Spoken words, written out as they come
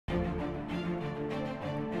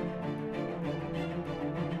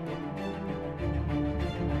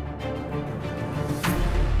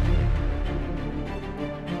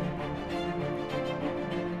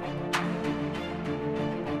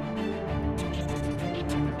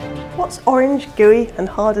What's orange, gooey and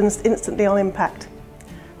hardens instantly on impact?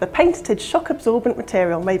 The patented shock-absorbent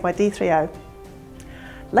material made by D3O.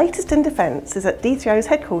 Latest in defence is at D3O's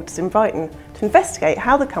headquarters in Brighton to investigate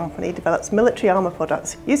how the company develops military armour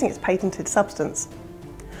products using its patented substance.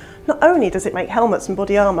 Not only does it make helmets and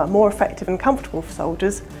body armour more effective and comfortable for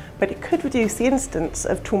soldiers, but it could reduce the incidence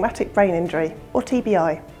of traumatic brain injury, or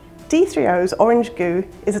TBI. D3O's orange goo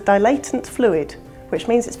is a dilatant fluid, which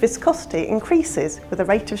means its viscosity increases with the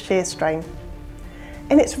rate of shear strain.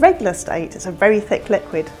 In its regular state, it's a very thick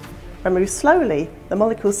liquid. When moved slowly, the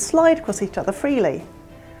molecules slide across each other freely.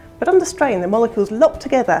 But under strain, the molecules lock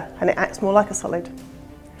together and it acts more like a solid.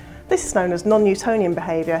 This is known as non-Newtonian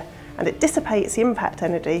behaviour, and it dissipates the impact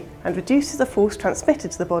energy and reduces the force transmitted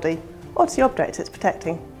to the body or to the object it's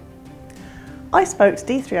protecting. I spoke to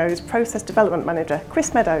D3O's Process Development Manager,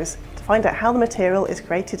 Chris Meadows, to find out how the material is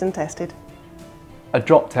created and tested. A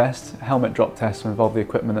drop test, helmet drop test, will involve the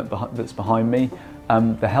equipment that's behind me.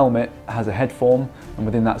 The helmet has a head form, and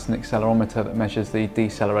within that's an accelerometer that measures the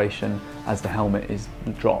deceleration as the helmet is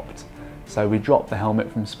dropped. So we drop the helmet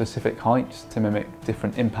from specific heights to mimic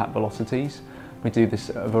different impact velocities. We do this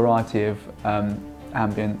at a variety of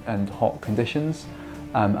ambient and hot conditions,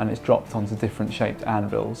 and it's dropped onto different shaped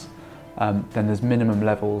anvils. Then there's minimum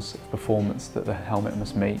levels of performance that the helmet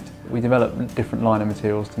must meet. We develop different liner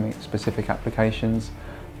materials to meet specific applications.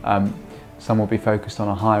 Some will be focused on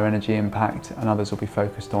a higher energy impact, and others will be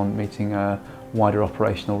focused on meeting a wider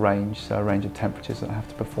operational range, so a range of temperatures that I have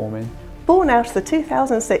to perform in. Born out of the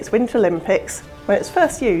 2006 Winter Olympics, when it was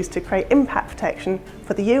first used to create impact protection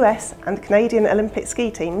for the US and Canadian Olympic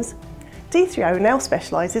ski teams, D3O now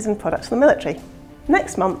specialises in products for the military.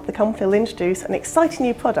 Next month, the company will introduce an exciting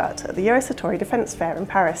new product at the Eurosatory Defence Fair in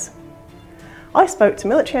Paris. I spoke to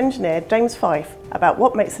military engineer James Fife about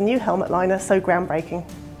what makes the new helmet liner so groundbreaking.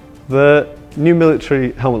 The new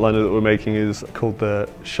military helmet liner that we're making is called the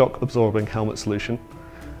Shock Absorbing Helmet Solution,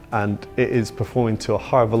 and it is performing to a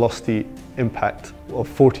higher velocity impact of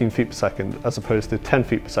 14 feet per second as opposed to 10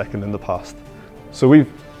 feet per second in the past. So we've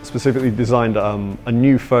specifically designed a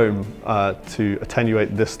new foam to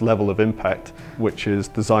attenuate this level of impact, which is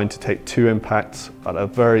designed to take two impacts at a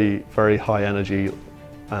very, very high energy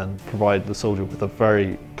and provide the soldier with a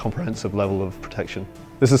very comprehensive level of protection.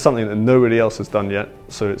 This is something that nobody else has done yet,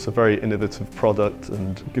 so it's a very innovative product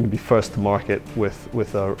and going to be first to market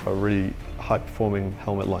with a really high-performing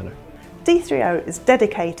helmet liner. D3O is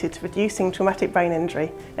dedicated to reducing traumatic brain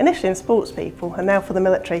injury, initially in sports people and now for the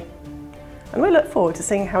military. And we look forward to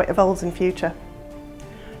seeing how it evolves in future.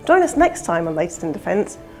 Join us next time on Latest in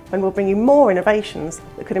Defence, when we'll bring you more innovations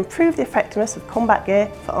that could improve the effectiveness of combat gear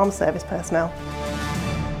for armed service personnel.